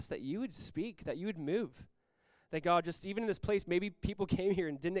that you would speak, that you would move. That God, just even in this place, maybe people came here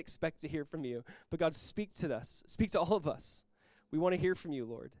and didn't expect to hear from you. But God, speak to us. Speak to all of us. We want to hear from you,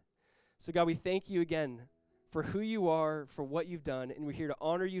 Lord. So God, we thank you again for who you are, for what you've done, and we're here to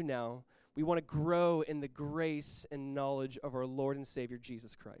honor you now. We want to grow in the grace and knowledge of our Lord and Savior,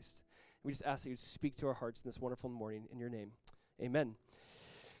 Jesus Christ. We just ask that you speak to our hearts in this wonderful morning in your name. Amen.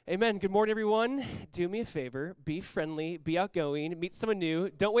 Amen. Good morning, everyone. Do me a favor. Be friendly. Be outgoing. Meet someone new.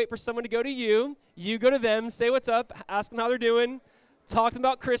 Don't wait for someone to go to you. You go to them. Say what's up. Ask them how they're doing. Talk to them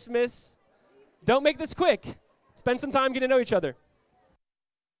about Christmas. Don't make this quick. Spend some time getting to know each other.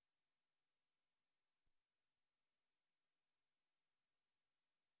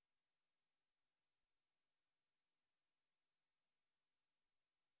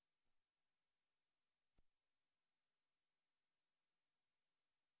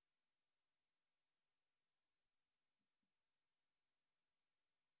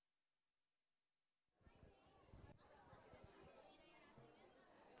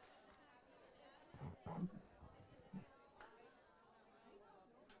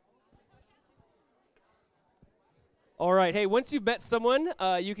 All right. Hey, once you've met someone,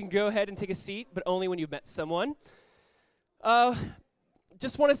 you can go ahead and take a seat, but only when you've met someone.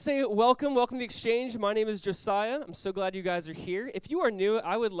 Just want to say welcome to the Exchange. My name is Josiah. I'm so glad you guys are here. If you are new,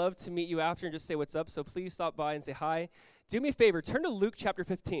 I would love to meet you after and just say what's up, so please stop by and say hi. Do me a favor. Turn to Luke chapter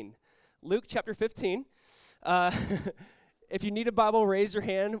 15. Luke chapter 15. If you need a Bible, raise your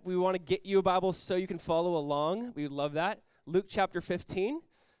hand. We want to get you a Bible so you can follow along. We would love that. Luke chapter 15. You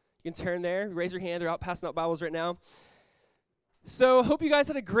can turn there. Raise your hand. They're out passing out Bibles right now. So hope you guys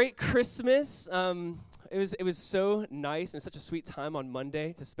had a great Christmas. It was so nice and such a sweet time on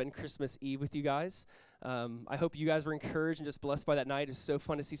Monday to spend Christmas Eve with you guys. I hope you guys were encouraged and just blessed by that night. It was so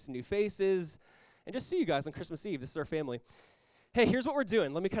fun to see some new faces and just see you guys on Christmas Eve. This is our family. Hey, here's what we're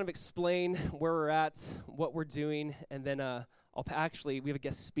doing. Let me kind of explain where we're at, what we're doing, and then we have a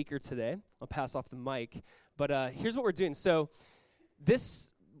guest speaker today. I'll pass off the mic. But here's what we're doing. So this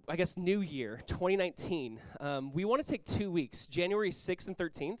new year, 2019, we want to take 2 weeks, January 6th and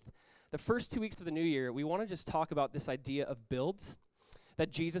 13th. The first 2 weeks of the new year, we want to just talk about this idea of build,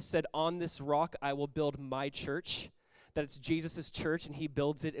 that Jesus said, on this rock I will build my church, that it's Jesus' church and he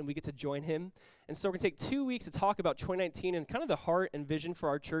builds it and we get to join him. And so we're going to take 2 weeks to talk about 2019 and kind of the heart and vision for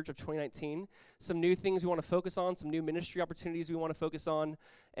our church of 2019, some new things we want to focus on, some new ministry opportunities we want to focus on,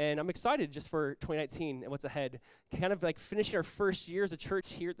 and I'm excited just for 2019 and what's ahead. Kind of like finishing our first year as a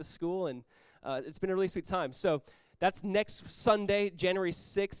church here at the school, and it's been a really sweet time. So that's next Sunday, January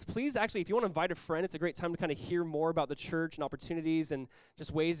 6th. Please, actually, if you want to invite a friend, it's a great time to kind of hear more about the church and opportunities and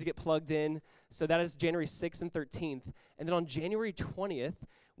just ways to get plugged in. So that is January 6th and 13th. And then on January 20th,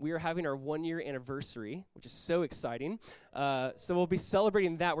 we are having our 1-year anniversary, which is so exciting. So we'll be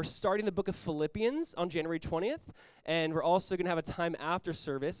celebrating that. We're starting the book of Philippians on January 20th, and we're also going to have a time after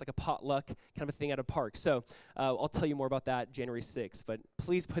service, like a potluck kind of a thing at a park. So I'll tell you more about that January 6th, but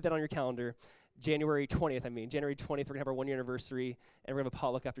please put that on your calendar. January 20th, we're going to have our 1-year anniversary, and we're going to have a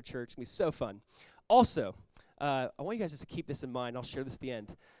potluck after church. It's going to be so fun. Also, I want you guys just to keep this in mind. I'll share this at the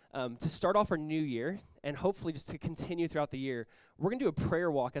end. To start off our new year, and hopefully just to continue throughout the year, we're going to do a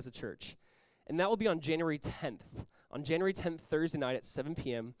prayer walk as a church. And that will be on January 10th. On January 10th, Thursday night at 7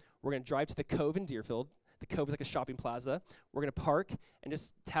 p.m., we're going to drive to the Cove in Deerfield. The Cove is like a shopping plaza. We're going to park and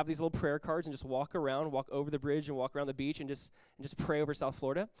just have these little prayer cards and just walk around, walk over the bridge and walk around the beach and just pray over South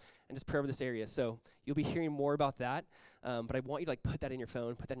Florida and just pray over this area. So you'll be hearing more about that. But I want you to put that in your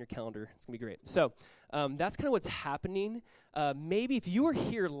phone, put that in your calendar. It's going to be great. So that's kind of what's happening. Maybe if you were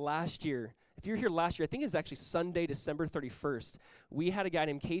here last year, I think it's actually Sunday, December 31st, we had a guy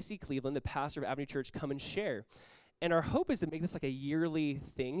named Casey Cleveland, the pastor of Avenue Church, come and share. And our hope is to make this like a yearly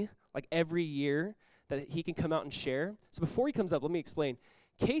thing, like every year that he can come out and share. So before he comes up, let me explain.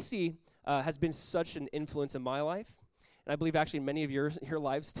 Casey has been such an influence in my life, and I believe actually many of your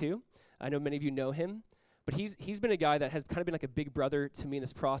lives too. I know many of you know him, but he's been a guy that has kind of been like a big brother to me in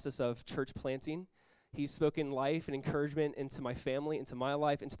this process of church planting. He's spoken life and encouragement into my family, into my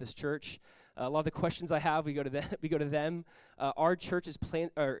life, into this church. A lot of the questions I have, we go to them. Our church is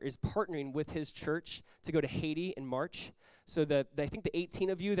partnering with his church to go to Haiti in March. So I think the 18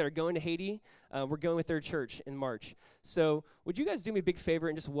 of you that are going to Haiti, we're going with their church in March. So would you guys do me a big favor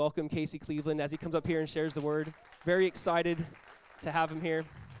and just welcome Casey Cleveland as he comes up here and shares the word? Very excited to have him here.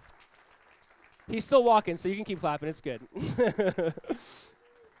 He's still walking, so you can keep clapping. It's good.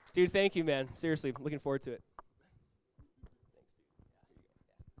 Dude, thank you, man. Seriously, looking forward to it.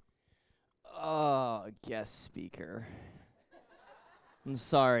 Oh, guest speaker. I'm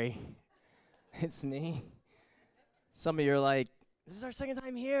sorry. It's me. Some of you are like, This is our second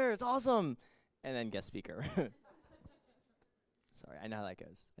time here. It's awesome. And then guest speaker. Sorry, I know how that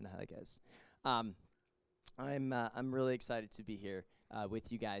goes. I'm really excited to be here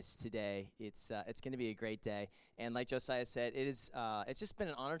with you guys today. It's going to be a great day, and like Josiah said, it's just been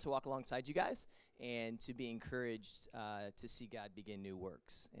an honor to walk alongside you guys and to be encouraged to see God begin new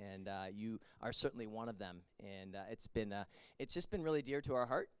works. And you are certainly one of them. And it's just been really dear to our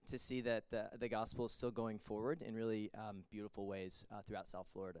heart to see that the gospel is still going forward in really beautiful ways throughout South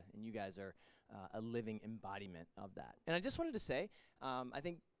Florida. And you guys are a living embodiment of that. And I just wanted to say, I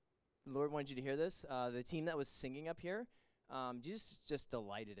think the Lord wanted you to hear this. The team that was singing up here, Jesus just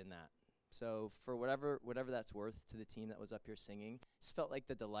delighted in that. So for whatever that's worth to the team that was up here singing, just felt like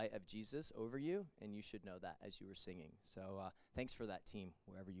the delight of Jesus over you, and you should know that as you were singing. So thanks for that team,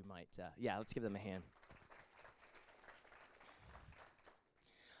 wherever you might. Let's give them a hand.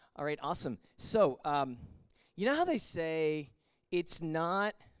 All right, awesome. So you know how they say it's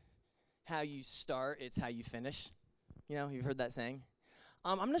not how you start, it's how you finish? You know, you've heard that saying?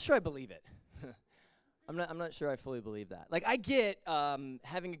 I'm not sure I believe it. I'm not sure I fully believe that. Like, I get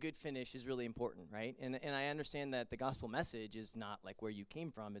having a good finish is really important, right? And I understand that the gospel message is not like where you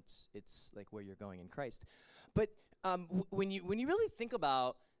came from. It's like where you're going in Christ. But when you really think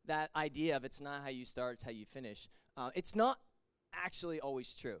about that idea of it's not how you start, it's how you finish, it's not actually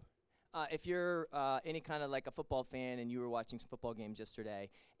always true. If you're any kind of like a football fan and you were watching some football games yesterday,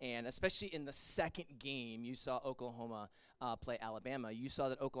 and especially in the second game you saw Oklahoma play Alabama, you saw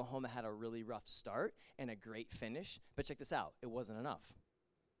that Oklahoma had a really rough start and a great finish. But check this out. It wasn't enough.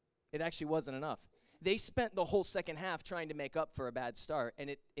 It actually wasn't enough. They spent the whole second half trying to make up for a bad start, and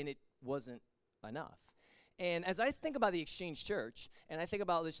it wasn't enough. And as I think about the Exchange Church, and I think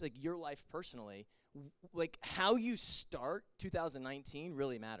about this, like your life personally, like how you start 2019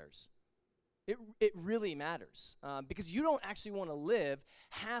 really matters. It really matters because you don't actually want to live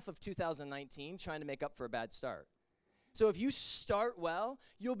half of 2019 trying to make up for a bad start. So if you start well,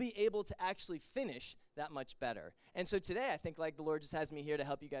 you'll be able to actually finish that much better. And so today, I think like the Lord just has me here to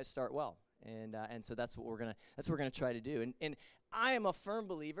help you guys start well. And so that's what we're gonna try to do. And I am a firm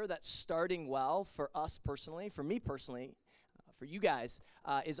believer that starting well for us personally, for me personally, for you guys,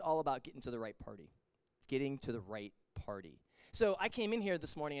 is all about getting to the right party. Getting to the right party. So I came in here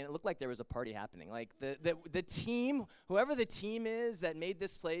this morning, and it looked like there was a party happening. Like the team, whoever the team is that made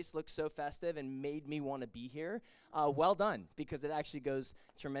this place look so festive and made me want to be here, well done, because it actually goes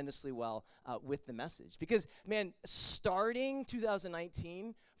tremendously well with the message. Because, man, starting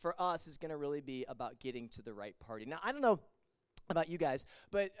 2019 for us is going to really be about getting to the right party. Now, I don't know about you guys,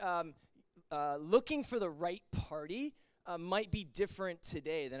 but looking for the right party might be different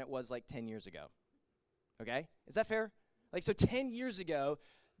today than it was like 10 years ago. Okay? Is that fair? Like, so 10 years ago,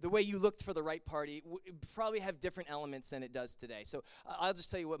 the way you looked for the right party would probably have different elements than it does today. So I'll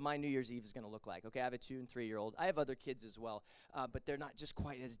just tell you what my New Year's Eve is going to look like. Okay, I have a 2- and 3-year-old. I have other kids as well, but they're not just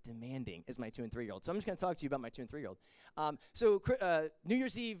quite as demanding as my 2- and 3-year-old. So I'm just going to talk to you about my 2- and 3-year-old. So New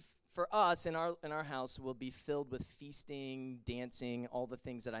Year's Eve for us in our house will be filled with feasting, dancing, all the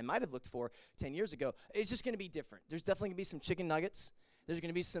things that I might have looked for 10 years ago. It's just going to be different. There's definitely going to be some chicken nuggets. There's going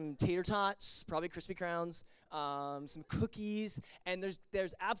to be some tater tots, probably Krispy Krowns, some cookies, and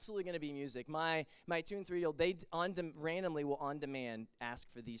there's absolutely going to be music. My 2- and 3-year-old, they randomly will on demand ask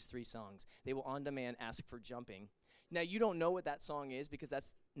for these 3 songs. They will on demand ask for Jumping. Now, you don't know what that song is because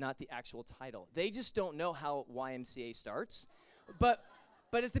that's not the actual title. They just don't know how YMCA starts. But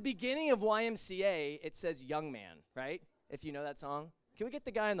at the beginning of YMCA, it says Young Man, right? If you know that song. Can we get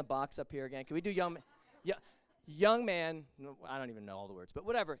the guy in the box up here again? Can we do Young Man? Yeah. Young Man, no, I don't even know all the words, but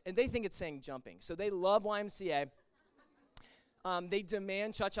whatever. And they think it's saying Jumping. So they love YMCA. They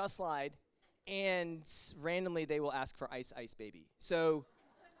demand Cha-Cha Slide, and randomly they will ask for Ice Ice Baby. So,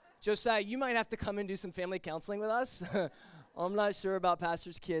 Josiah, you might have to come and do some family counseling with us. I'm not sure about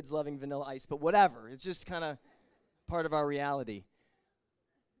pastors' kids loving Vanilla Ice, but whatever. It's just kind of part of our reality.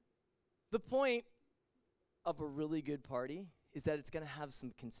 The point of a really good party is that it's going to have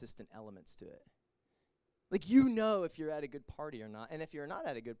some consistent elements to it. Like, you know if you're at a good party or not. And if you're not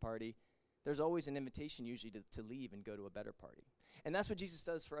at a good party, there's always an invitation usually to leave and go to a better party. And that's what Jesus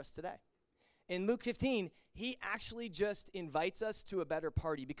does for us today. In Luke 15, he actually just invites us to a better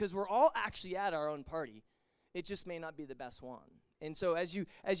party because we're all actually at our own party. It just may not be the best one. And so as you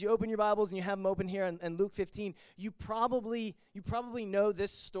open your Bibles and you have them open here in Luke 15, you probably know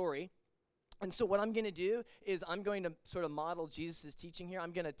this story. And so what I'm going to do is I'm going to sort of model Jesus' teaching here.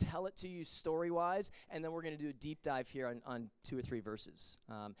 I'm going to tell it to you story-wise, and then we're going to do a deep dive here on 2 or 3 verses.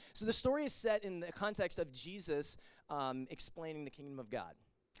 So the story is set in the context of Jesus explaining the kingdom of God.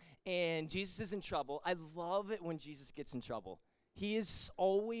 And Jesus is in trouble. I love it when Jesus gets in trouble. He is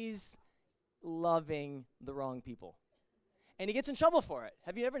always loving the wrong people. And he gets in trouble for it.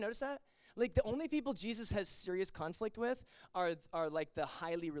 Have you ever noticed that? Like, the only people Jesus has serious conflict with are like the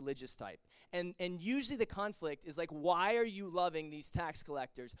highly religious type. And usually the conflict is like, why are you loving these tax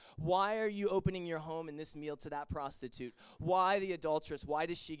collectors? Why are you opening your home and this meal to that prostitute? Why the adulteress? Why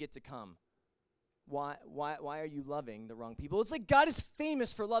does she get to come? Why are you loving the wrong people? It's like God is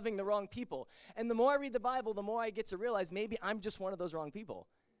famous for loving the wrong people. And the more I read the Bible, the more I get to realize maybe I'm just one of those wrong people.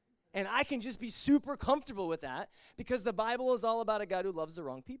 And I can just be super comfortable with that because the Bible is all about a God who loves the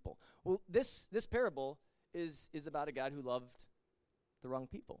wrong people. Well, this parable is about a God who loved the wrong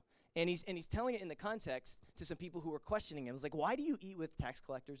people. And he's telling it in the context to some people who were questioning him. It's like, why do you eat with tax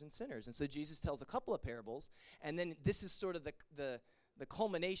collectors and sinners? And so Jesus tells a couple of parables, and then this is sort of the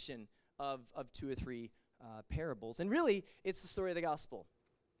culmination of 2 or 3 parables. And really, it's the story of the gospel.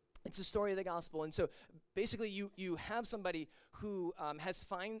 It's a story of the gospel. And so basically you have somebody who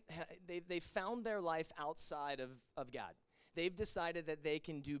they've found their life outside of God. They've decided that they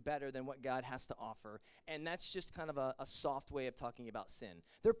can do better than what God has to offer. And that's just kind of a soft way of talking about sin.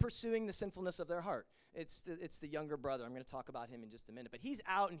 They're pursuing the sinfulness of their heart. It's the younger brother. I'm going to talk about him in just a minute. But he's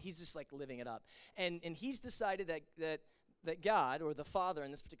out and he's just like living it up. And he's decided that God, or the Father in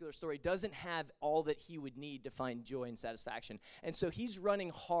this particular story, doesn't have all that he would need to find joy and satisfaction. And so he's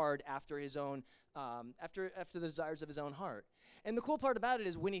running hard after his own, after the desires of his own heart. And the cool part about it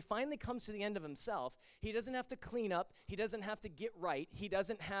is when he finally comes to the end of himself, he doesn't have to clean up, he doesn't have to get right, he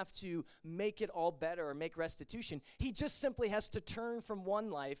doesn't have to make it all better or make restitution. He just simply has to turn from one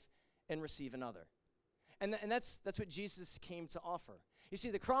life and receive another. And that's what Jesus came to offer. You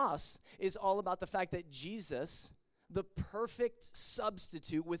see, the cross is all about the fact that Jesus, the perfect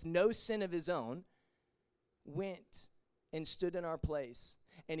substitute with no sin of his own, went and stood in our place,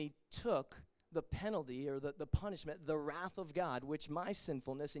 and he took the penalty or the punishment, the wrath of God, which my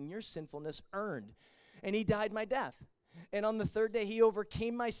sinfulness and your sinfulness earned. And he died my death. And on the third day, he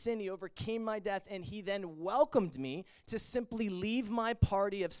overcame my sin, he overcame my death, and he then welcomed me to simply leave my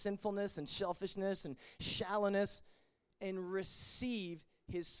party of sinfulness and selfishness and shallowness and receive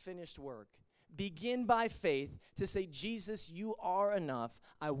his finished work. Begin by faith to say, Jesus, you are enough.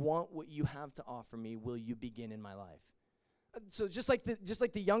 I want what you have to offer me. Will you begin in my life? So just like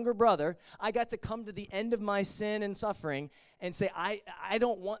the younger brother, I got to come to the end of my sin and suffering and say, I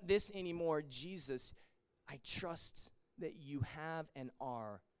don't want this anymore. Jesus, I trust that you have and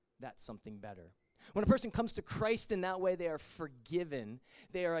are that something better. When a person comes to Christ in that way, they are forgiven.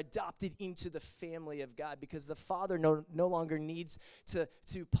 They are adopted into the family of God because the Father no longer needs to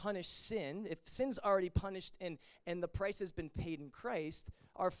punish sin. If sin's already punished and the price has been paid in Christ,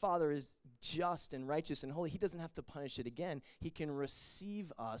 our Father is just and righteous and holy. He doesn't have to punish it again. He can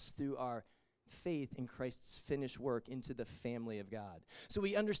receive us through our faith in Christ's finished work into the family of God. So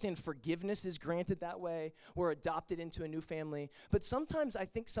we understand forgiveness is granted that way. We're adopted into a new family. But sometimes I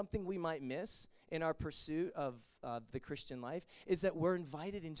think something we might miss in our pursuit of the Christian life is that we're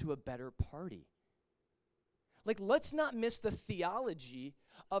invited into a better party. Like, let's not miss the theology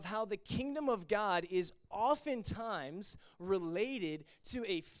of how the kingdom of God is oftentimes related to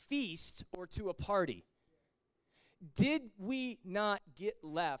a feast or to a party. Did we not get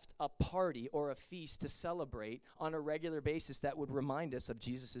left a party or a feast to celebrate on a regular basis that would remind us of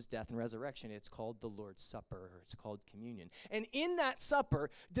Jesus' death and resurrection? It's called the Lord's Supper, or it's called communion. And in that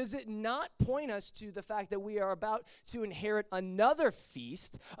supper, does it not point us to the fact that we are about to inherit another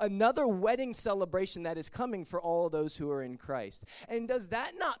feast, another wedding celebration that is coming for all of those who are in Christ? And does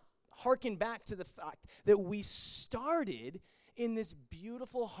that not hearken back to the fact that we started in this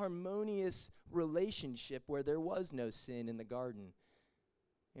beautiful, harmonious relationship where there was no sin in the garden,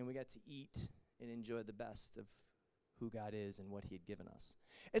 and we got to eat and enjoy the best of who God is and what he had given us?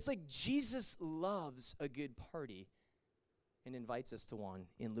 It's like Jesus loves a good party and invites us to one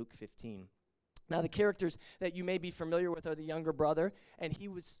in Luke 15. Now, the characters that you may be familiar with are the younger brother, and he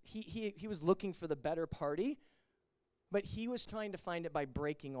was looking for the better party, but he was trying to find it by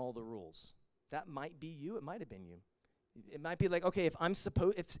breaking all the rules. That might be you. It might have been you. It might be like, okay,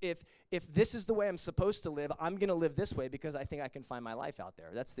 if this is the way I'm supposed to live, I'm going to live this way because I think I can find my life out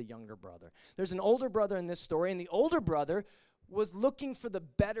there. That's the younger brother. There's an older brother in this story, and the older brother was looking for the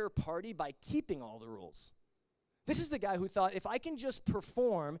better party by keeping all the rules. This is the guy who thought, if I can just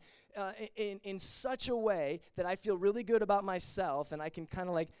perform in such a way that I feel really good about myself and I can kind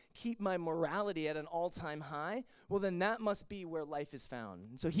of like keep my morality at an all-time high, well, then that must be where life is found.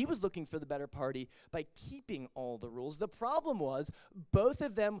 And so he was looking for the better party by keeping all the rules. The problem was, both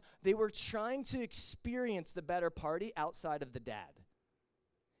of them, they were trying to experience the better party outside of the dad.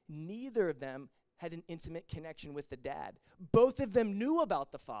 Neither of them had an intimate connection with the dad. Both of them knew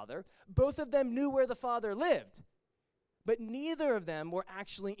about the father. Both of them knew where the father lived. But neither of them were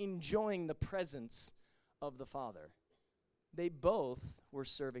actually enjoying the presence of the father. They both were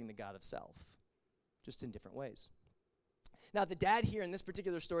serving the God of self, just in different ways. Now, the dad here in this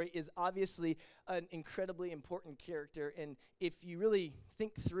particular story is obviously an incredibly important character, and if you really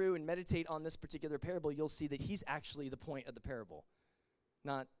think through and meditate on this particular parable, you'll see that he's actually the point of the parable,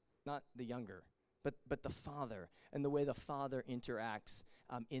 not the younger, but the father, and the way the father interacts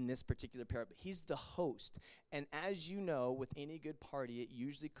in this particular parable. He's the host, and as you know, with any good party, it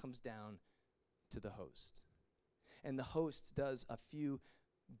usually comes down to the host. And the host does a few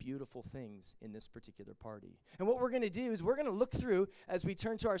beautiful things in this particular party. And what we're going to do is we're going to look through, as we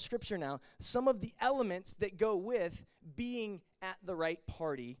turn to our scripture now, some of the elements that go with being at the right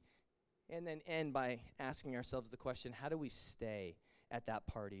party, and then end by asking ourselves the question, how do we stay at that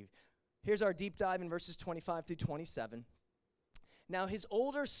party? Here's our deep dive in verses 25 through 27. Now his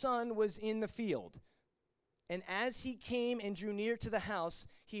older son was in the field, and as he came and drew near to the house,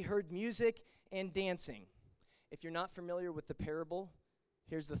 he heard music and dancing. If you're not familiar with the parable,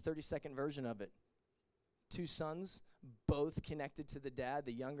 here's the 30-second version of it. Two sons, both connected to the dad.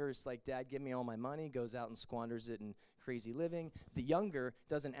 The younger is like, Dad, give me all my money, goes out and squanders it in crazy living. The younger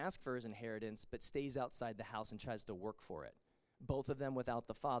doesn't ask for his inheritance, but stays outside the house and tries to work for it. Both of them without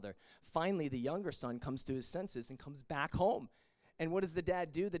the father. Finally, the younger son comes to his senses and comes back home. And what does the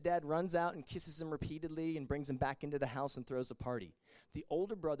dad do? The dad runs out and kisses him repeatedly and brings him back into the house and throws a party. The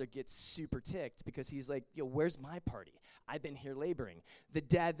older brother gets super ticked because he's like, where's my party? I've been here laboring. The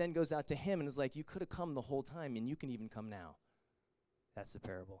dad then goes out to him and is like, you could have come the whole time and you can even come now. That's the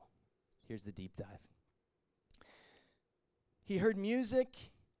parable. Here's the deep dive. He heard music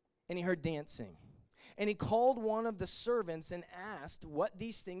and he heard dancing. And he called one of the servants and asked what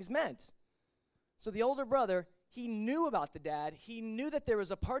these things meant. So the older brother, he knew about the dad. He knew that there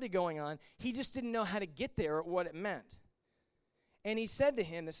was a party going on. He just didn't know how to get there or what it meant. And he said to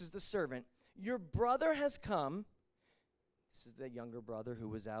him, this is the servant, your brother has come. This is the younger brother who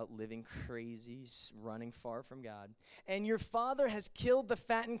was out living crazy, running far from God. And your father has killed the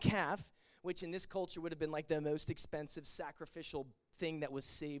fattened calf, which in this culture would have been like the most expensive sacrificial thing that was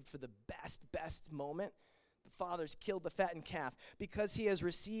saved for the best moment. The father's killed the fattened calf because he has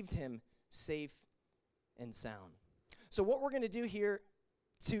received him safe and sound. So what we're going to do here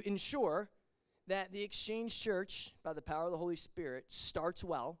to ensure that the Exchange Church, by the power of the Holy Spirit, starts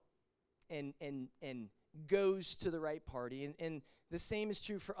well and goes to the right party. And the same is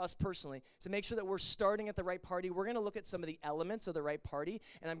true for us personally. To make sure that we're starting at the right party, we're going to look at some of the elements of the right party,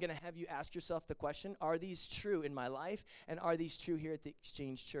 and I'm going to have you ask yourself the question, are these true in my life, and are these true here at the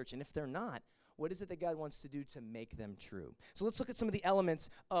Exchange Church? And if they're not, what is it that God wants to do to make them true? So let's look at some of the elements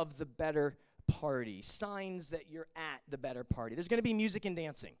of the better party, signs that you're at the better party. There's going to be music and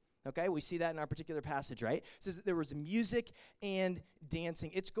dancing. Okay, we see that in our particular passage, right? It says that there was music and dancing.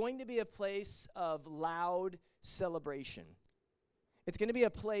 It's going to be a place of loud celebration. It's going to be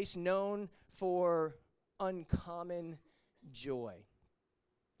a place known for uncommon joy.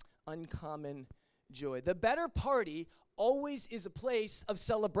 Uncommon joy. The better party always is a place of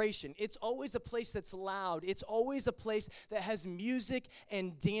celebration. It's always a place that's loud. It's always a place that has music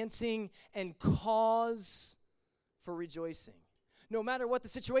and dancing and cause for rejoicing, no matter what the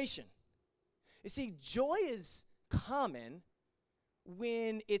situation. You see, joy is common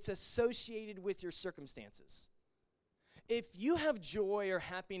when it's associated with your circumstances. If you have joy or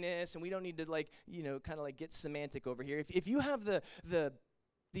happiness, and we don't need to kind of get semantic over here. If you have the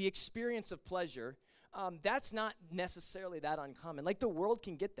experience of pleasure, that's not necessarily that uncommon. Like the world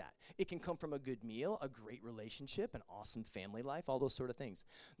can get that. It can come from a good meal, a great relationship, an awesome family life, all those sort of things.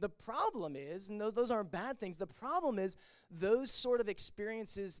 The problem is, and those aren't bad things, the problem is those sort of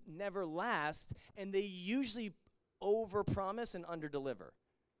experiences never last, and they usually overpromise and underdeliver.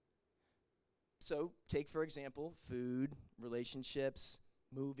 So take, for example, food, relationships,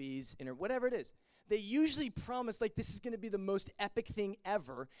 movies, whatever it is. They usually promise this is going to be the most epic thing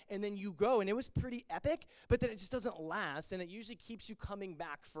ever, and then you go, and it was pretty epic, but then it just doesn't last, and it usually keeps you coming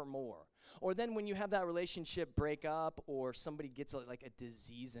back for more. Or then when you have that relationship break up, or somebody gets a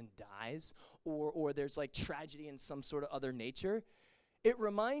disease and dies, or there's tragedy in some sort of other nature, it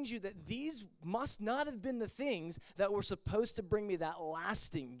reminds you that these must not have been the things that were supposed to bring me that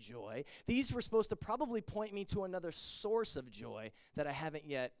lasting joy. These were supposed to probably point me to another source of joy that I haven't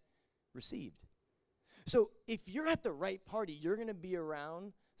yet received. So if you're at the right party, you're going to be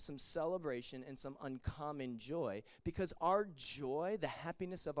around some celebration and some uncommon joy, because our joy, the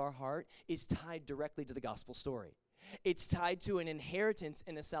happiness of our heart, is tied directly to the gospel story. It's tied to an inheritance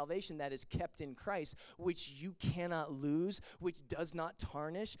and a salvation that is kept in Christ, which you cannot lose, which does not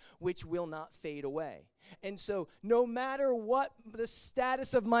tarnish, which will not fade away. And so no matter what the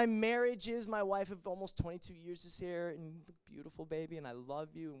status of my marriage is, my wife of almost 22 years is here, and beautiful baby, and I love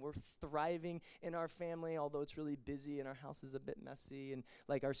you, and we're thriving in our family, although it's really busy, and our house is a bit messy, and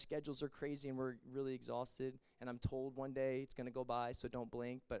like our schedules are crazy, and we're really exhausted, and I'm told one day it's going to go by, so don't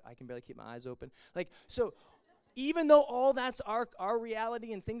blink, but I can barely keep my eyes open. Like, so even though all that's our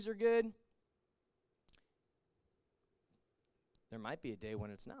reality and things are good, there might be a day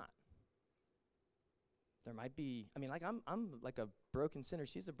when it's not. There might be, I mean, like I'm like a broken sinner.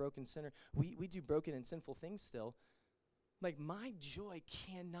 She's a broken sinner. We do broken and sinful things still. Like, my joy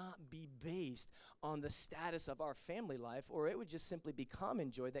cannot be based on the status of our family life, or it would just simply be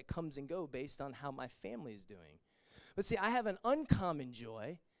common joy that comes and go based on how my family is doing. But see, I have an uncommon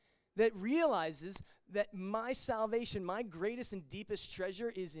joy that realizes that my salvation, my greatest and deepest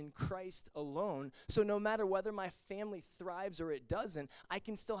treasure is in Christ alone. So no matter whether my family thrives or it doesn't, I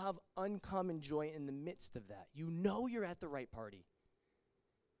can still have uncommon joy in the midst of that. You know you're at the right party.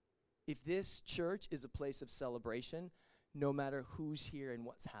 If this church is a place of celebration, no matter who's here and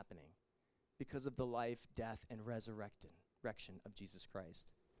what's happening, because of the life, death, and resurrection of Jesus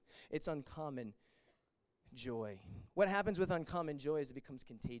Christ. It's uncommon joy. What happens with uncommon joy is it becomes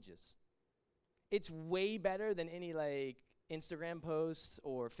contagious. It's way better than any like Instagram posts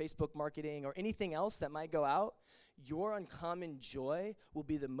or Facebook marketing or anything else that might go out. Your uncommon joy will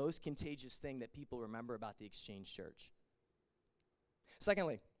be the most contagious thing that people remember about the Exchange Church.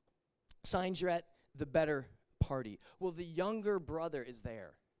 Secondly, signs you're at the better party. Well, the younger brother is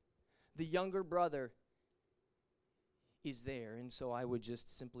there. The younger brother is there, and so I would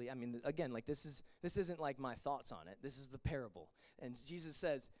just simply, I mean, again, like this isn't like my thoughts on it. This is the parable, and Jesus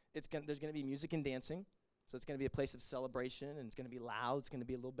says there's going to be music and dancing, so it's going to be a place of celebration, and it's going to be loud. It's going to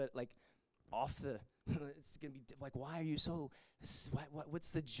be a little bit like off the. It's going to be like, why are you so?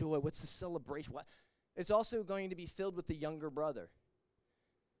 What's the joy? What's the celebration? What? It's also going to be filled with the younger brother.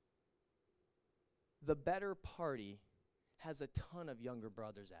 The better party has a ton of younger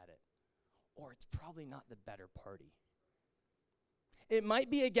brothers at it, or it's probably not the better party. It might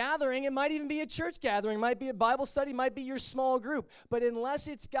be a gathering, it might even be a church gathering, it might be a Bible study, it might be your small group, but unless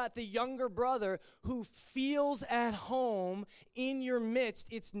it's got the younger brother who feels at home in your midst,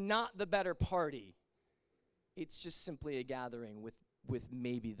 it's not the better party. It's just simply a gathering with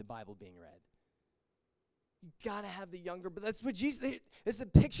maybe the Bible being read. You gotta have the younger, but that's what Jesus, it's the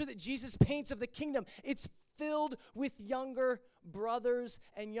picture that Jesus paints of the kingdom. It's filled with younger brothers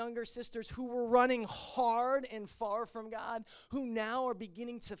and younger sisters who were running hard and far from God, who now are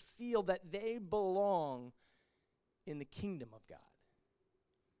beginning to feel that they belong in the kingdom of God.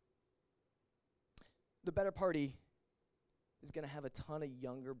 The better party is gonna have a ton of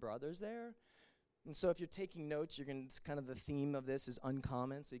younger brothers there. And so if you're taking notes, it's kind of the theme of this is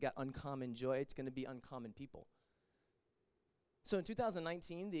uncommon. So you got uncommon joy. It's going to be uncommon people. So in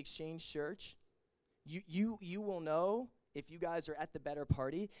 2019, the Exchange Church, you will know if you guys are at the better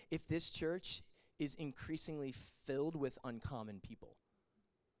party, if this church is increasingly filled with uncommon people.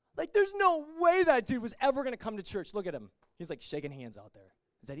 Like, there's no way that dude was ever going to come to church. Look at him. He's like shaking hands out there.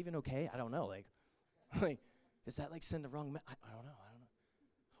 Is that even okay? I don't know. Like does that like send the wrong I don't know.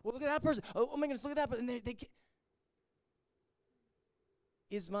 Well, look at that person. Oh my goodness, look at that person. And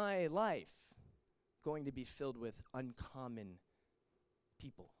is my life going to be filled with uncommon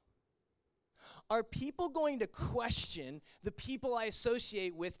people? Are people going to question the people I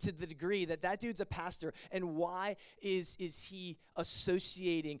associate with to the degree that dude's a pastor, and why is he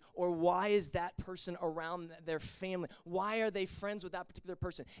associating, or why is that person around their family? Why are they friends with that particular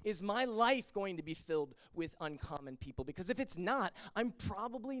person? Is my life going to be filled with uncommon people? Because if it's not, I'm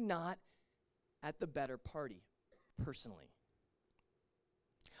probably not at the better party, personally.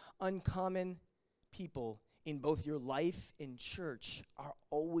 Uncommon people in both your life and church are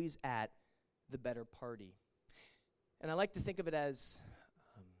always at the better party. And I like to think of it as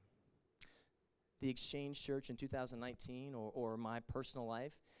the Exchange Church in 2019 or my personal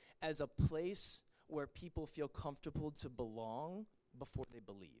life as a place where people feel comfortable to belong before they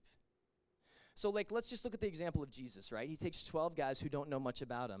believe. So like, let's just look at the example of Jesus, right? He takes 12 guys who don't know much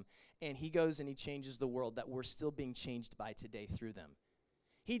about him, and he goes and he changes the world that we're still being changed by today through them.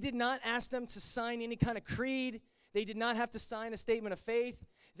 He did not ask them to sign any kind of creed. They did not have to sign a statement of faith.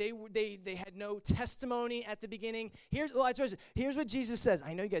 They had no testimony at the beginning. Here's what Jesus says.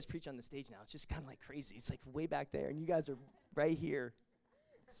 I know you guys preach on the stage now. It's just kind of like crazy. It's like way back there, and you guys are right here.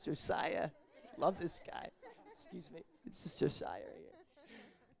 It's Josiah. Love this guy. Excuse me. It's just Josiah right here.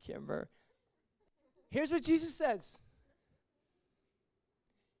 Kimber. Here's what Jesus says.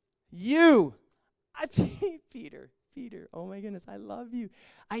 Peter, oh my goodness, I love you.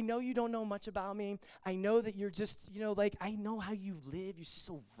 I know you don't know much about me. I know that you're just, I know how you live. You're just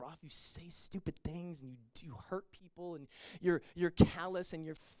so rough. You say stupid things and you hurt people and you're callous and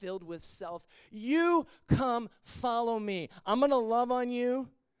you're filled with self. You come follow me. I'm going to love on you.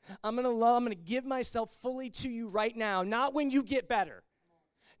 I'm going to give myself fully to you right now, not when you get better.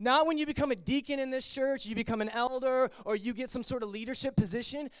 Not when you become a deacon in this church, you become an elder, or you get some sort of leadership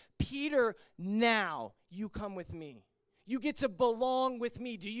position. Peter, now you come with me. You get to belong with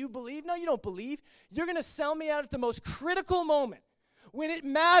me. Do you believe? No, you don't believe. You're going to sell me out at the most critical moment. When it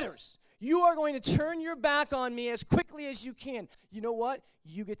matters, you are going to turn your back on me as quickly as you can. You know what?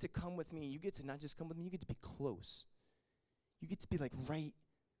 You get to come with me. You get to not just come with me, you get to be close. You get to be like right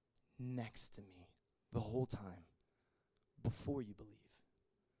next to me the whole time before you believe.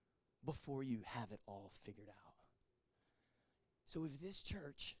 Before you have it all figured out. So if this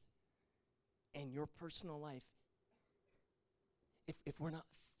church and your personal life, if we're not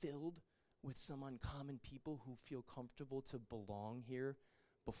filled with some uncommon people who feel comfortable to belong here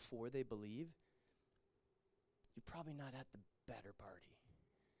before they believe, you're probably not at the better party.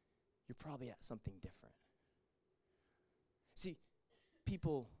 You're probably at something different. See,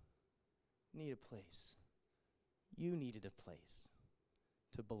 people need a place. You needed a place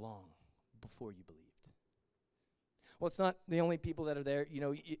to belong before you believed. Well, it's not the only people that are there.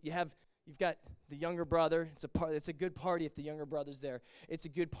 You've got the younger brother. It's a good party if the younger brother's there. It's a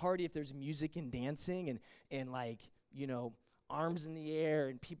good party if there's music and dancing and arms in the air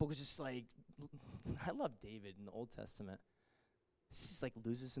and people just like. I love David in the Old Testament. He just like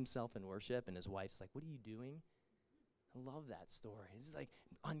loses himself in worship and his wife's like, "What are you doing?" I love that story. It's like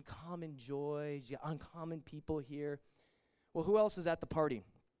uncommon joys. You got uncommon people here. Well, who else is at the party?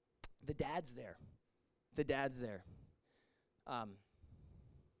 The dad's there.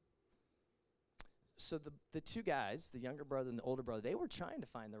 So the two guys, the younger brother and the older brother, they were trying to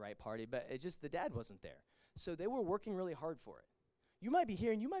find the right party, but it's just the dad wasn't there. So they were working really hard for it. You might be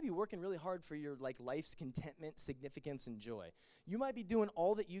here and you might be working really hard for your life's contentment, significance, and joy. You might be doing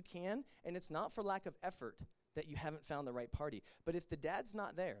all that you can, and it's not for lack of effort that you haven't found the right party. But if the dad's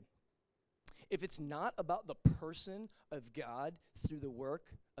not there, if it's not about the person of God through the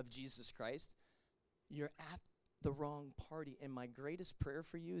work of Jesus Christ, you're at the wrong party. And my greatest prayer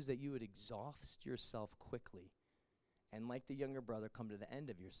for you is that you would exhaust yourself quickly and, like the younger brother, come to the end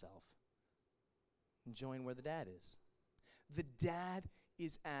of yourself and join where the dad is. The dad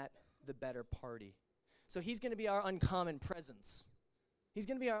is at the better party. So he's going to be our uncommon presence. He's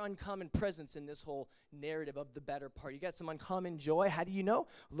going to be our uncommon presence in this whole narrative of the better part. You got some uncommon joy. How do you know?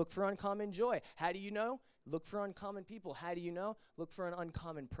 Look for uncommon joy. How do you know? Look for uncommon people. How do you know? Look for an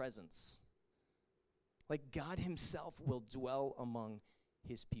uncommon presence. Like God himself will dwell among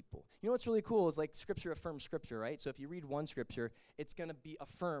his people. You know what's really cool is like Scripture affirms Scripture, right? So if you read one Scripture, it's going to be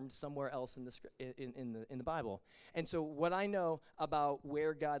affirmed somewhere else in the Bible. And so what I know about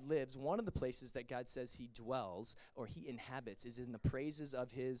where God lives, one of the places that God says he dwells or he inhabits is in the praises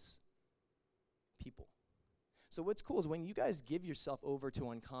of his people. So what's cool is when you guys give yourself over to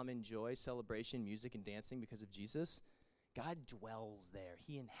uncommon joy, celebration, music, and dancing because of Jesus, God dwells there.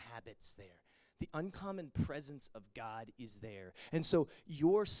 He inhabits there. The uncommon presence of God is there. And so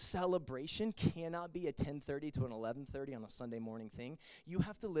your celebration cannot be a 10:30 to an 11:30 on a Sunday morning thing. You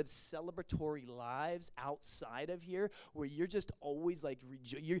have to live celebratory lives outside of here where you're just always like,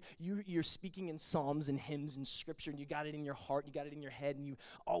 you're speaking in psalms and hymns and scripture, and you got it in your heart, you got it in your head, and you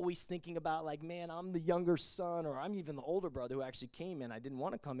always thinking about like, man, I'm the younger son, or I'm even the older brother who actually came in. I didn't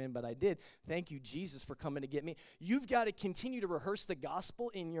want to come in, but I did. Thank you, Jesus, for coming to get me. You've got to continue to rehearse the gospel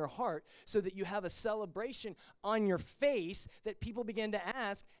in your heart so that you have a celebration on your face that people begin to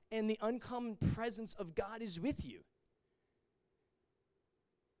ask, and the uncommon presence of God is with you.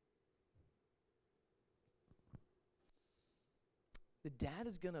 The dad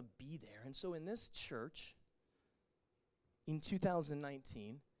is going to be there. And so in this church, in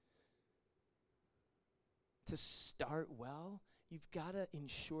 2019, to start well, you've got to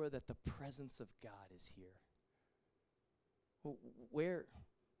ensure that the presence of God is here. Well,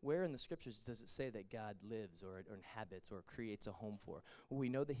 where in the scriptures does it say that God lives or inhabits or creates a home for? Well, we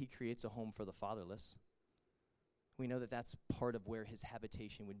know that he creates a home for the fatherless. We know that that's part of where his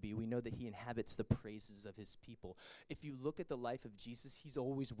habitation would be. We know that he inhabits the praises of his people. If you look at the life of Jesus, he's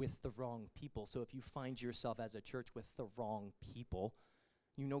always with the wrong people. So if you find yourself as a church with the wrong people,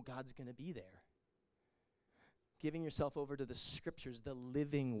 you know God's going to be there. Giving yourself over to the scriptures, the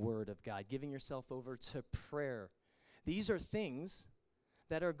living word of God, giving yourself over to prayer. These are things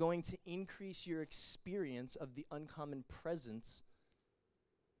that are going to increase your experience of the uncommon presence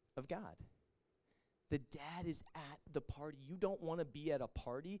of God. The dad is at the party. You don't want to be at a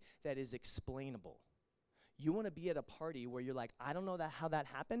party that is explainable. You want to be at a party where you're like, I don't know how that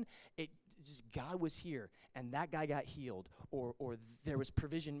happened. It just God was here, and that guy got healed, or there was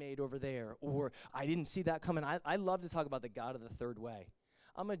provision made over there, or I didn't see that coming. I love to talk about the God of the third way.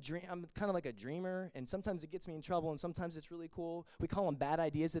 I'm kind of like a dreamer, and sometimes it gets me in trouble, and sometimes it's really cool. We call them bad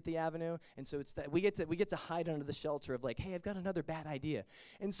ideas at the Avenue, and so it's that we get to hide under the shelter of like, hey, I've got another bad idea.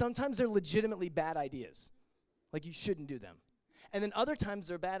 And sometimes they're legitimately bad ideas, like you shouldn't do them. And then other times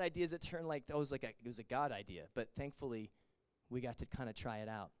they're bad ideas that turn like, it was a God idea, but thankfully we got to kind of try it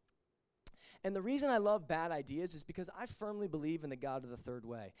out. And the reason I love bad ideas is because I firmly believe in the God of the third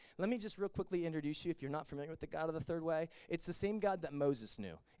way. Let me just real quickly introduce you, if you're not familiar with the God of the third way. It's the same God that Moses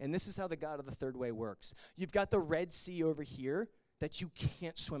knew. And this is how the God of the third way works. You've got the Red Sea over here that you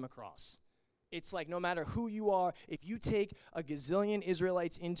can't swim across. It's like no matter who you are, if you take a gazillion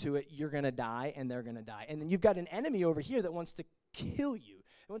Israelites into it, you're going to die and they're going to die. And then you've got an enemy over here that wants to kill you.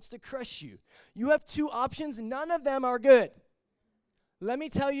 It wants to crush you. You have two options. None of them are good. Let me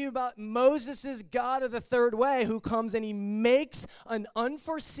tell you about Moses' God of the third way, who comes and he makes an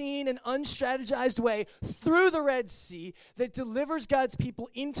unforeseen and unstrategized way through the Red Sea that delivers God's people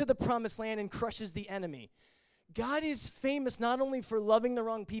into the promised land and crushes the enemy. God is famous not only for loving the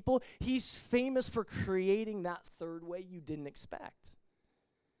wrong people, he's famous for creating that third way you didn't expect.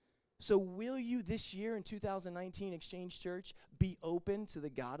 So will you this year in 2019, Exchange Church, be open to the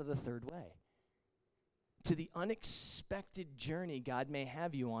God of the third way? To the unexpected journey God may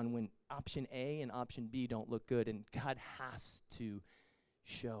have you on when option A and option B don't look good, and God has to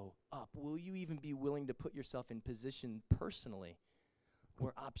show up. Will you even be willing to put yourself in position personally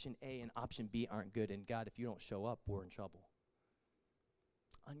where option A and option B aren't good, and God, if you don't show up, we're in trouble?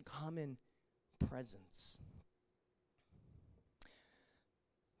 Uncommon presence.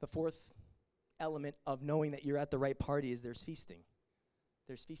 The fourth element of knowing that you're at the right party is there's feasting.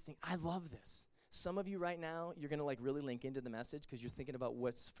 There's feasting. I love this. Some of you right now, you're going to like really link into the message because you're thinking about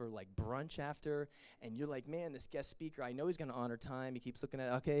what's for like brunch after, and you're like, man, this guest speaker, I know he's going to honor time. He keeps looking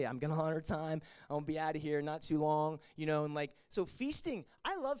at, okay, I'm going to honor time. I'm going to be out of here not too long, and like, so feasting,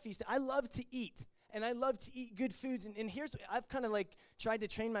 I love feasting. I love to eat, and I love to eat good foods, and here's, I've kind of like tried to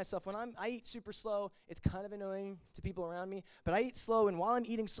train myself. When I eat super slow, it's kind of annoying to people around me, but I eat slow, and while I'm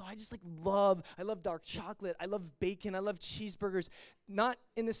eating slow, I just I love dark chocolate, I love bacon, I love cheeseburgers, not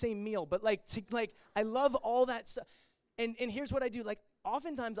in the same meal, but I love all that stuff. And here's what I do, like,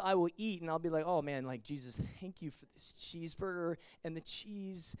 oftentimes I will eat, and I'll be like, oh man, like, Jesus, thank you for this cheeseburger, and the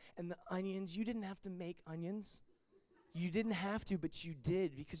cheese, and the onions. You didn't have to make onions. You didn't have to, but you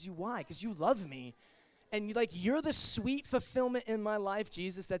did. Why? Because you love me. And you're the sweet fulfillment in my life,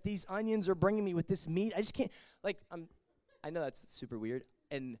 Jesus, that these onions are bringing me with this meat. I just can't, I know that's super weird.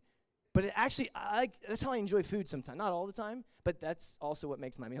 But it actually, that's how I enjoy food sometimes. Not all the time, but that's also what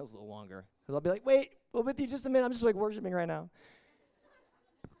makes my meals a little longer. Because I'll be like, wait, well, with you just a minute. I'm just worshiping right now.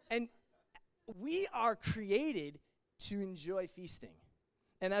 And we are created to enjoy feasting.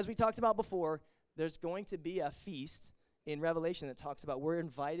 And as we talked about before, there's going to be a feast in Revelation that talks about we're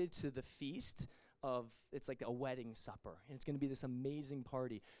invited to the feast of, it's like a wedding supper. And it's going to be this amazing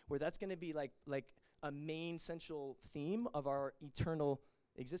party where that's going to be like a main central theme of our eternal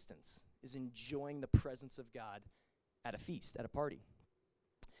existence, is enjoying the presence of God at a feast, at a party.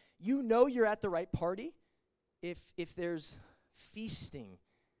 You know you're at the right party if there's feasting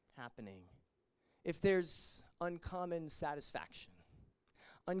happening, if there's uncommon satisfaction.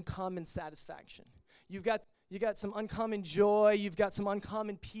 Uncommon satisfaction. You got some uncommon joy. You've got some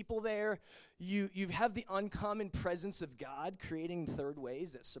uncommon people there. You have the uncommon presence of God creating third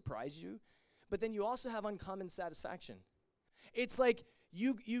ways that surprise you. But then you also have uncommon satisfaction. It's like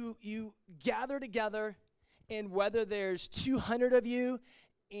you gather together, and whether there's 200 of you,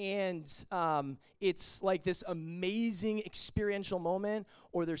 and it's like this amazing experiential moment,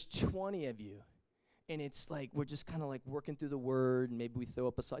 or there's 20 of you. And it's like we're just kind of like working through the word, and maybe we throw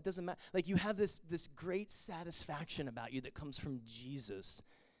up a song. It doesn't matter. Like you have this great satisfaction about you that comes from Jesus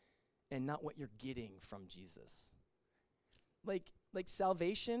and not what you're getting from Jesus. Like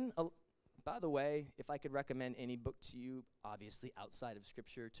salvation, by the way, if I could recommend any book to you, obviously outside of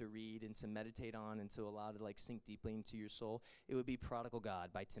Scripture to read and to meditate on and to allow to like sink deeply into your soul, it would be Prodigal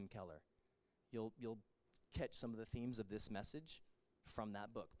God by Tim Keller. You'll catch some of the themes of this message from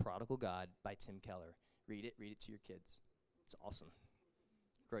that book, Prodigal God by Tim Keller. Read it to your kids. It's awesome.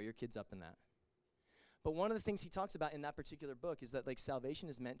 Grow your kids up in that. But one of the things he talks about in that particular book is that like salvation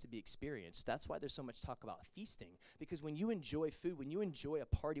is meant to be experienced. That's why there's so much talk about feasting. Because when you enjoy food, when you enjoy a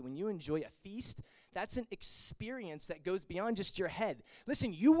party, when you enjoy a feast, that's an experience that goes beyond just your head.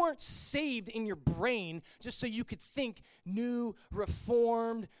 Listen, you weren't saved in your brain just so you could think new,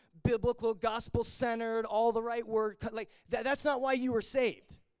 reformed, biblical, gospel-centered, all the right word. Like that's not why you were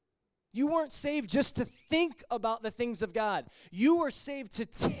saved. You weren't saved just to think about the things of God. You were saved to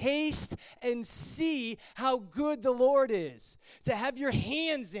taste and see how good the Lord is, to have your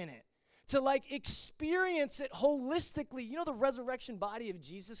hands in it, to like experience it holistically. You know, the resurrection body of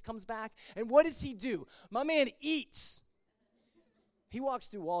Jesus comes back, and what does he do? My man eats. He walks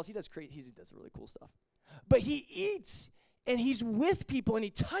through walls. He does really cool stuff. But he eats, and he's with people, and he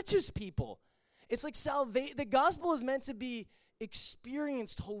touches people. It's like the gospel is meant to be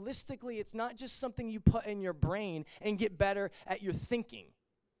experienced holistically. It's not just something you put in your brain and get better at your thinking.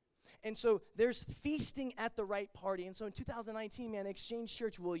 And so there's feasting at the right party. And so in 2019, man, Exchange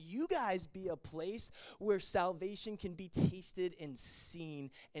Church, will you guys be a place where salvation can be tasted and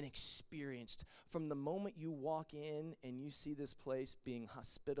seen and experienced from the moment you walk in and you see this place being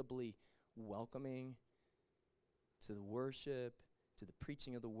hospitably welcoming to the worship, to the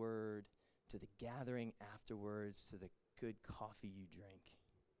preaching of the word, to the gathering afterwards, to the good coffee you drink?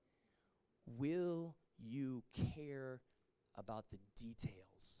 Will you care about the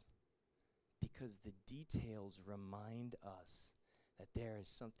details? Because the details remind us that there is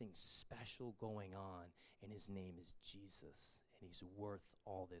something special going on, and his name is Jesus, and he's worth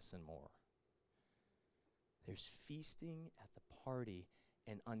all this and more. There's feasting at the party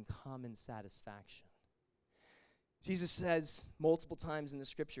and uncommon satisfaction. Jesus says multiple times in the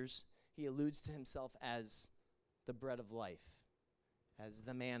scriptures, he alludes to himself as the bread of life, as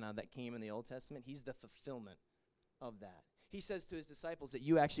the manna that came in the Old Testament. He's the fulfillment of that. He says to his disciples that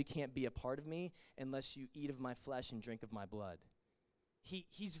you actually can't be a part of me unless you eat of my flesh and drink of my blood.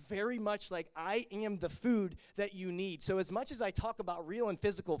 He's very much like, I am the food that you need. So as much as I talk about real and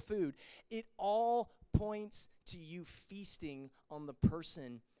physical food, it all points to you feasting on the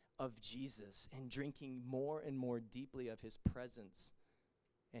person of Jesus and drinking more and more deeply of his presence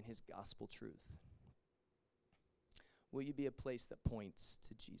and his gospel truth. Will you be a place that points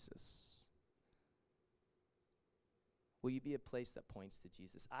to Jesus? Will you be a place that points to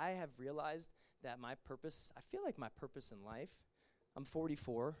Jesus? I have realized that my purpose, I feel like my purpose in life, I'm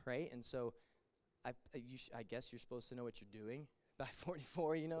 44, right? And so I guess you're supposed to know what you're doing by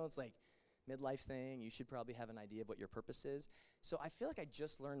 44, you know? It's like midlife thing. You should probably have an idea of what your purpose is. So I feel like I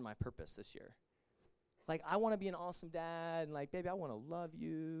just learned my purpose this year. Like, I want to be an awesome dad, and like, baby, I want to love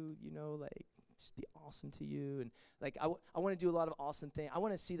you, you know, like, just be awesome to you. And like, I want to do a lot of awesome things. I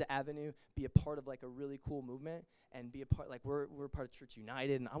want to see the Avenue be a part of like a really cool movement and be a part, like we're part of Church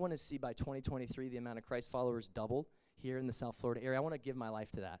United. And I want to see by 2023 the amount of Christ followers doubled here in the South Florida area. I want to give my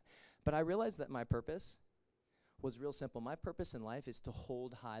life to that. But I realized that my purpose was real simple. My purpose in life is to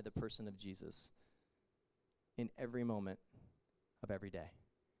hold high the person of Jesus in every moment of every day.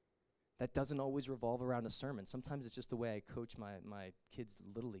 That doesn't always revolve around a sermon. Sometimes it's just the way I coach my kids'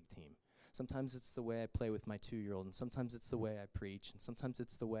 Little League team. Sometimes it's the way I play with my 2-year-old, and sometimes it's the way I preach, and sometimes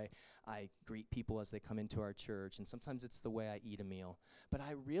it's the way I greet people as they come into our church, and sometimes it's the way I eat a meal. But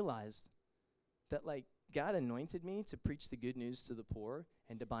I realized that, like, God anointed me to preach the good news to the poor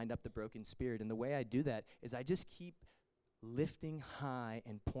and to bind up the broken spirit. And the way I do that is I just keep lifting high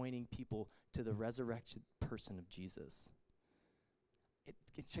and pointing people to the resurrected person of Jesus.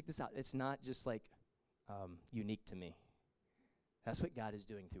 Check this out. It's not just, like, unique to me. That's what God is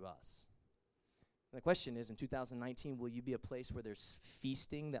doing through us. And the question is, in 2019, will you be a place where there's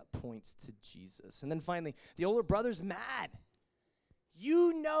feasting that points to Jesus? And then finally, the older brother's mad.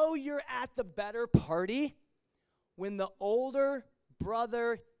 You know you're at the better party when the older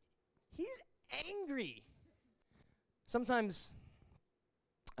brother, he's angry. Sometimes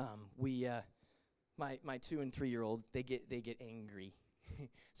my 2 and 3-year-old, they get angry.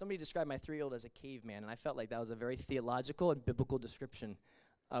 Somebody described my 3-year-old as a caveman, and I felt like that was a very theological and biblical description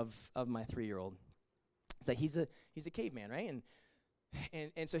of my 3-year-old. It's like he's a caveman, right?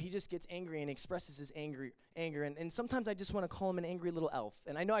 And so he just gets angry and expresses his anger. And sometimes I just want to call him an angry little elf.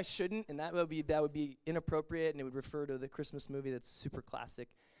 And I know I shouldn't, and that would be inappropriate, and it would refer to the Christmas movie that's super classic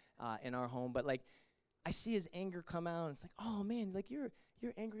in our home. But like, I see his anger come out, and it's like, oh man, like you're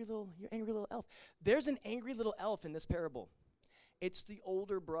angry little elf. There's an angry little elf in this parable. It's the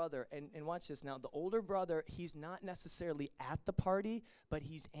older brother, and watch this now. The older brother, he's not necessarily at the party, but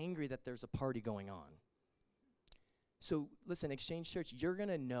he's angry that there's a party going on. So listen, Exchange Church, you're going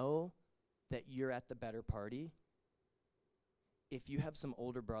to know that you're at the better party if you have some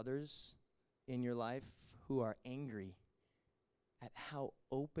older brothers in your life who are angry at how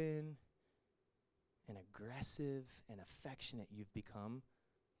open and aggressive and affectionate you've become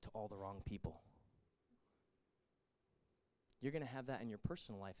to all the wrong people. You're going to have that in your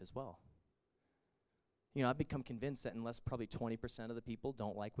personal life as well. You know, I've become convinced that unless probably 20% of the people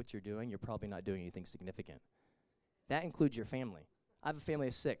don't like what you're doing, you're probably not doing anything significant. That includes your family. I have a family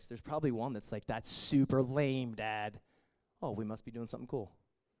of 6. There's probably one that's like, that's super lame, Dad. Oh, we must be doing something cool.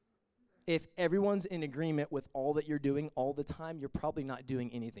 If everyone's in agreement with all that you're doing all the time, you're probably not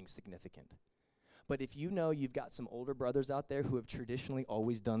doing anything significant. But if you know you've got some older brothers out there who have traditionally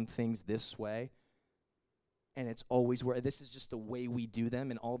always done things this way, and it's always where this is just the way we do them,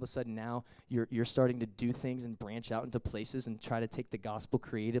 and all of a sudden now you're starting to do things and branch out into places and try to take the gospel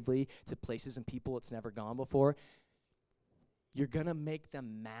creatively to places and people it's never gone before, you're going to make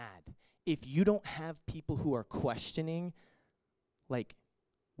them mad. If you don't have people who are questioning, like,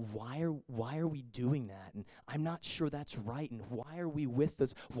 why are we doing that? And I'm not sure that's right. And why are we with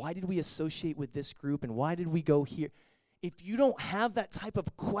this? Why did we associate with this group? And why did we go here? If you don't have that type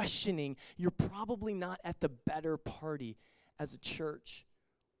of questioning, you're probably not at the better party as a church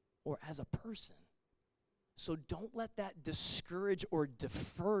or as a person. So don't let that discourage or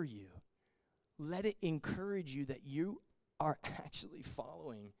defer you. Let it encourage you that you are actually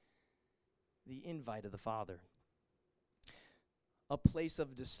following the invite of the Father. A place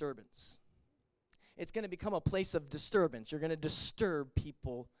of disturbance. It's going to become a place of disturbance. You're going to disturb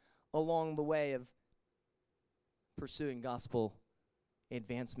people along the way of pursuing gospel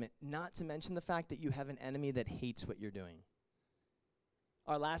advancement, not to mention the fact that you have an enemy that hates what you're doing.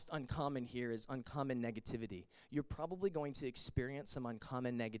 Our last uncommon here is uncommon negativity. You're probably going to experience some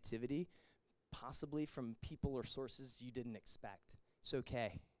uncommon negativity, possibly from people or sources you didn't expect. It's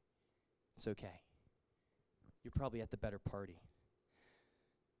okay. It's okay. You're probably at the better party.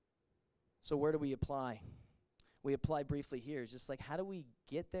 So where do we apply? We apply briefly here. It's just like, how do we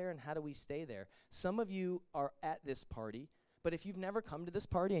get there and how do we stay there? Some of you are at this party, but if you've never come to this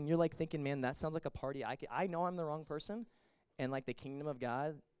party and you're like thinking, man, that sounds like a party, I know I'm the wrong person, and like the kingdom of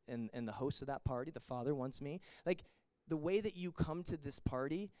God and the host of that party, the Father wants me. Like, the way that you come to this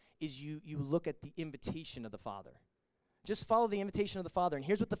party is you look at the invitation of the Father. Just follow the invitation of the Father. And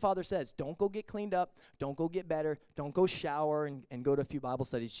here's what the Father says. Don't go get cleaned up. Don't go get better. Don't go shower and go to a few Bible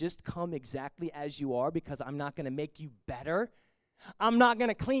studies. Just come exactly as you are, because I'm not going to make you better. I'm not going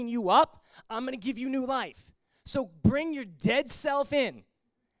to clean you up. I'm going to give you new life. So bring your dead self in.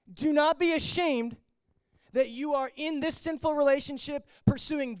 Do not be ashamed that you are in this sinful relationship,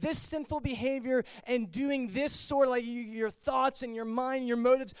 pursuing this sinful behavior, and doing this sort of like your thoughts and your mind, your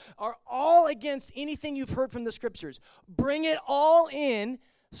motives are all against anything you've heard from the Scriptures. Bring it all in,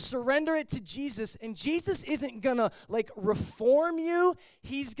 surrender it to Jesus, and Jesus isn't going to like reform you.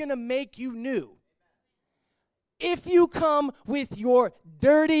 He's going to make you new. If you come with your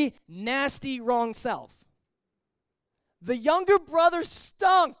dirty, nasty, wrong self. The younger brother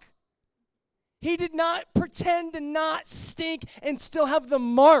stunk. He did not pretend to not stink and still have the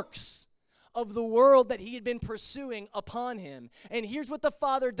marks of the world that he had been pursuing upon him. And here's what the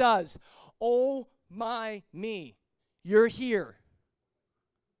Father does. Oh my me, you're here.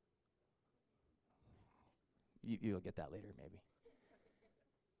 You'll get that later maybe.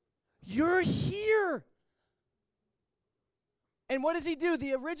 You're here. And what does he do?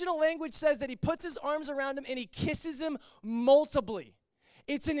 The original language says that he puts his arms around him and he kisses him multiply.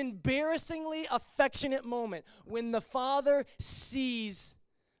 It's an embarrassingly affectionate moment when the Father sees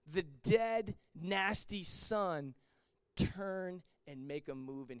the dead, nasty son turn and make a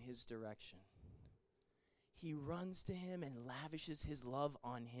move in his direction. He runs to him and lavishes his love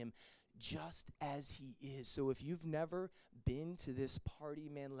on him just as he is. So if you've never been to this party,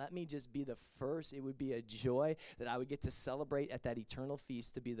 man, let me just be the first. It would be a joy that I would get to celebrate at that eternal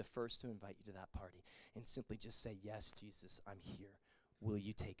feast to be the first to invite you to that party and simply just say, yes, Jesus, I'm here. Will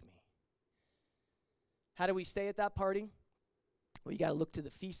you take me? How do we stay at that party? Well, you got to look to the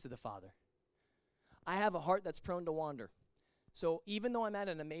feast of the Father. I have a heart that's prone to wander. So even though I'm at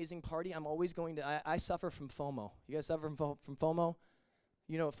an amazing party, I'm always going to, I suffer from FOMO. You guys suffer from FOMO?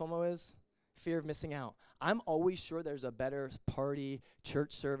 You know what FOMO is? Fear of missing out. I'm always sure there's a better party,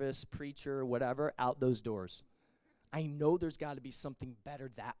 church service, preacher, whatever, out those doors. I know there's got to be something better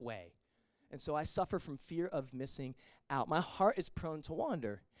that way. And so I suffer from fear of missing out. My heart is prone to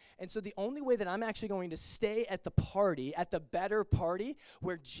wander. And so the only way that I'm actually going to stay at the party, at the better party,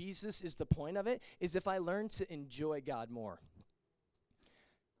 where Jesus is the point of it, is if I learn to enjoy God more.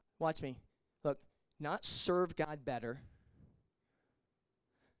 Watch me. Look, not serve God better.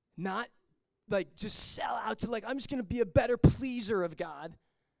 Not like just sell out to like, I'm just going to be a better pleaser of God.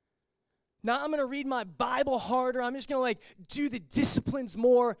 Now I'm going to read my Bible harder. I'm just going to like do the disciplines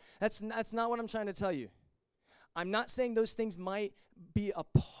more. That's not what I'm trying to tell you. I'm not saying those things might be a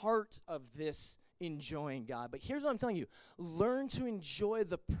part of this enjoying God, but here's what I'm telling you. Learn to enjoy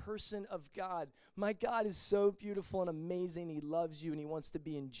the person of God. My God is so beautiful and amazing. He loves you and he wants to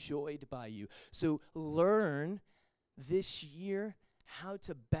be enjoyed by you. So learn this year how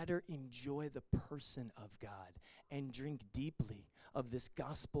to better enjoy the person of God and drink deeply of this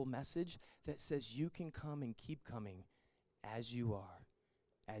gospel message that says you can come and keep coming as you are,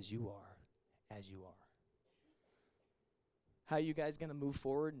 as you are, as you are. How are you guys going to move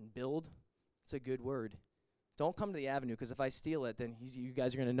forward and build? It's a good word. Don't come to the Avenue, because if I steal it, then you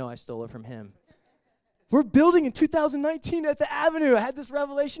guys are going to know I stole it from him. We're building in 2019 at the Avenue. I had this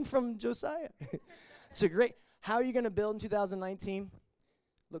revelation from Josiah. So great. How are you going to build in 2019?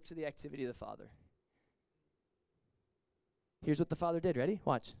 Look to the activity of the Father. Here's what the Father did. Ready?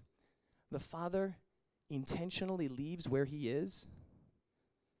 Watch. The Father intentionally leaves where he is,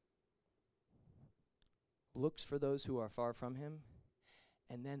 looks for those who are far from him,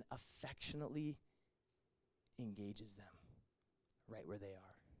 and then affectionately engages them right where they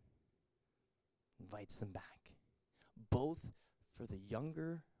are. Invites them back. Both for the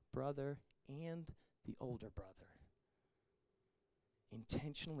younger brother and the older brother.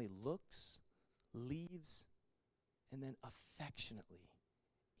 Intentionally looks, leaves, and then affectionately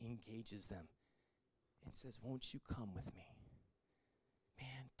engages them and says, won't you come with me?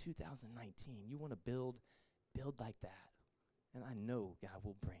 Man, 2019, you want to build like that. And I know God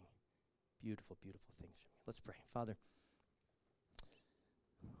will bring beautiful, beautiful things for me. Let's pray. Father,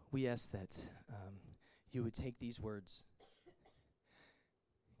 we ask that you would take these words.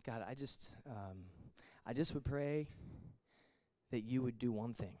 God, I just would pray that you would do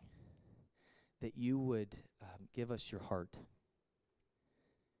one thing, that you would give us your heart.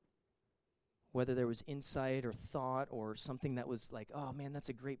 Whether there was insight or thought or something that was like, oh man, that's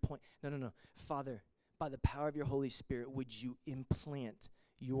a great point. No. Father, by the power of your Holy Spirit, would you implant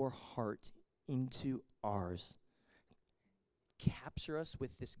your heart into ours? Capture us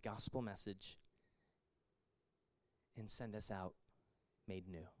with this gospel message and send us out made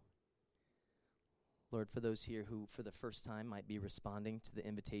new. Lord, for those here who for the first time might be responding to the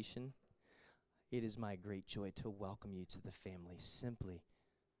invitation, it is my great joy to welcome you to the family. Simply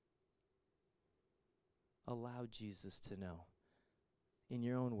allow Jesus to know, in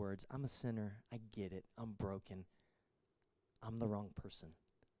your own words, I'm a sinner, I get it, I'm broken, I'm the wrong person.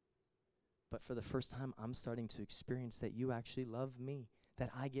 But for the first time, I'm starting to experience that you actually love me,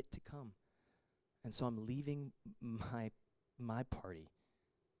 that I get to come. And so I'm leaving my party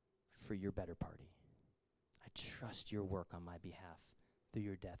for your better party. I trust your work on my behalf through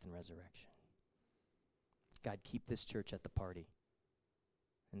your death and resurrection. God, keep this church at the party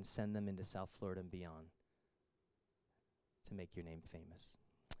and send them into South Florida and beyond to make your name famous.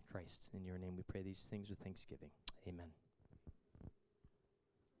 Christ, in your name we pray these things with thanksgiving. Amen.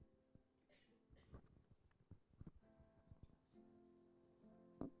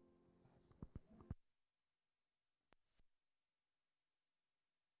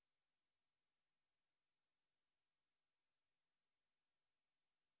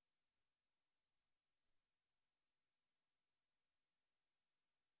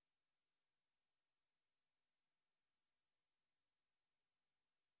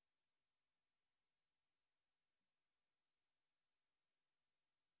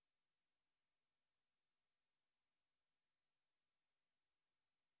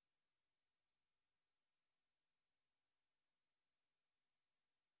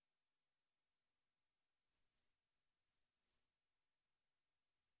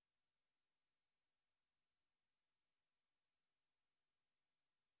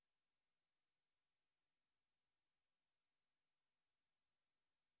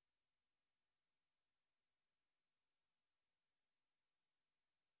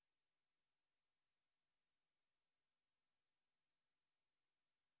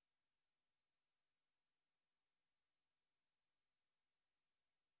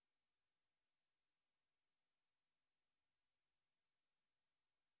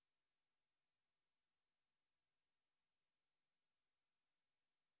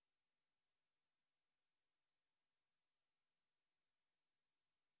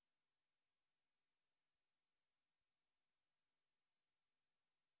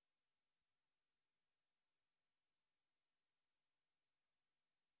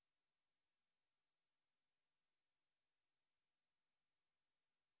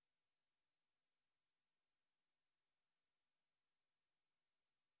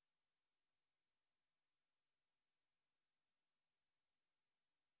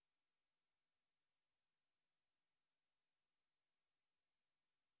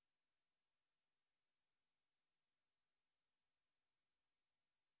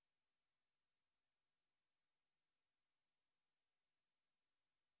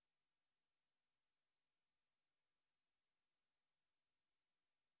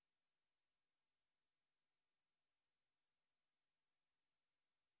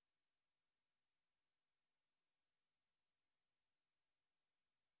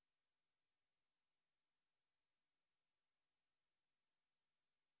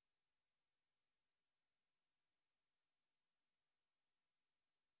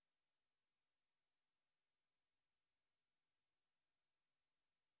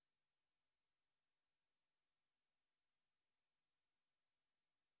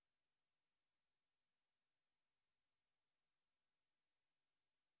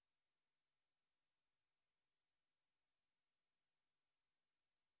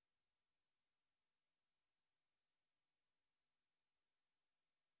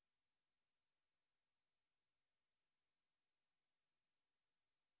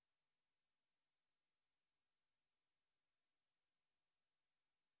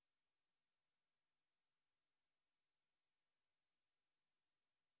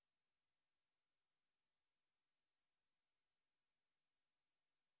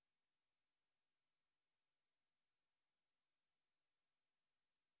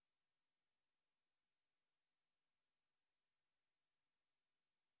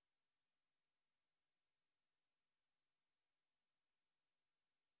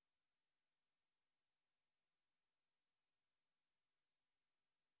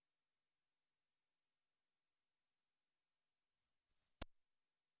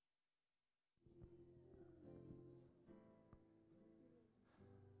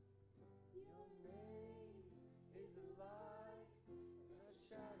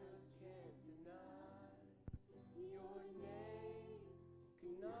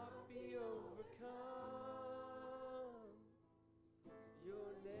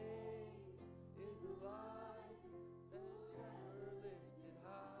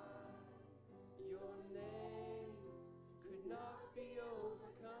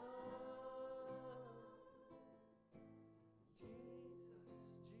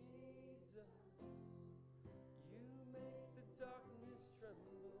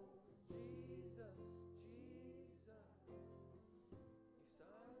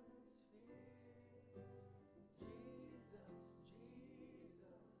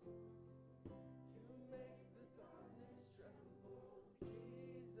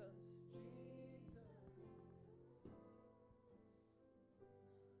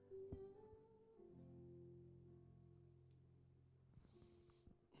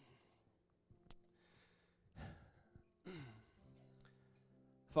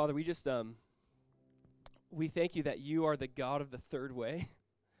 Father, we just, we thank you that you are the God of the third way.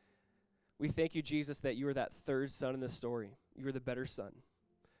 We thank you, Jesus, that you are that third son in the story. You are the better son.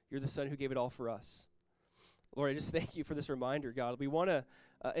 You're the son who gave it all for us. Lord, I just thank you for this reminder, God. We want to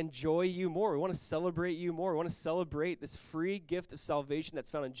enjoy you more. We want to celebrate you more. We want to celebrate this free gift of salvation that's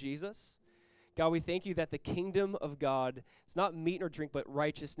found in Jesus. God, we thank you that the kingdom of God is not meat nor drink, but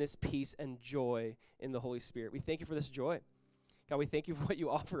righteousness, peace, and joy in the Holy Spirit. We thank you for this joy. God, we thank you for what you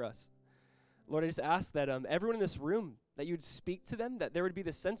offer us. Lord, I just ask that everyone in this room, that you would speak to them, that there would be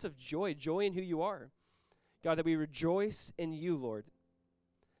the sense of joy in who you are. God, that we rejoice in you, Lord,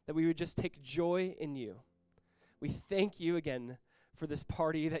 that we would just take joy in you. We thank you again for this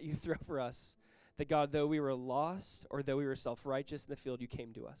party that you throw for us, that God, though we were lost or though we were self-righteous in the field, you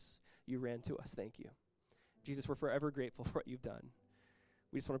came to us. You ran to us. Thank you. Jesus, we're forever grateful for what you've done.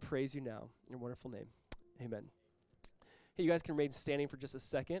 We just want to praise you now in your wonderful name. Amen. Hey, you guys can remain standing for just a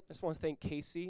second. I just want to thank Casey.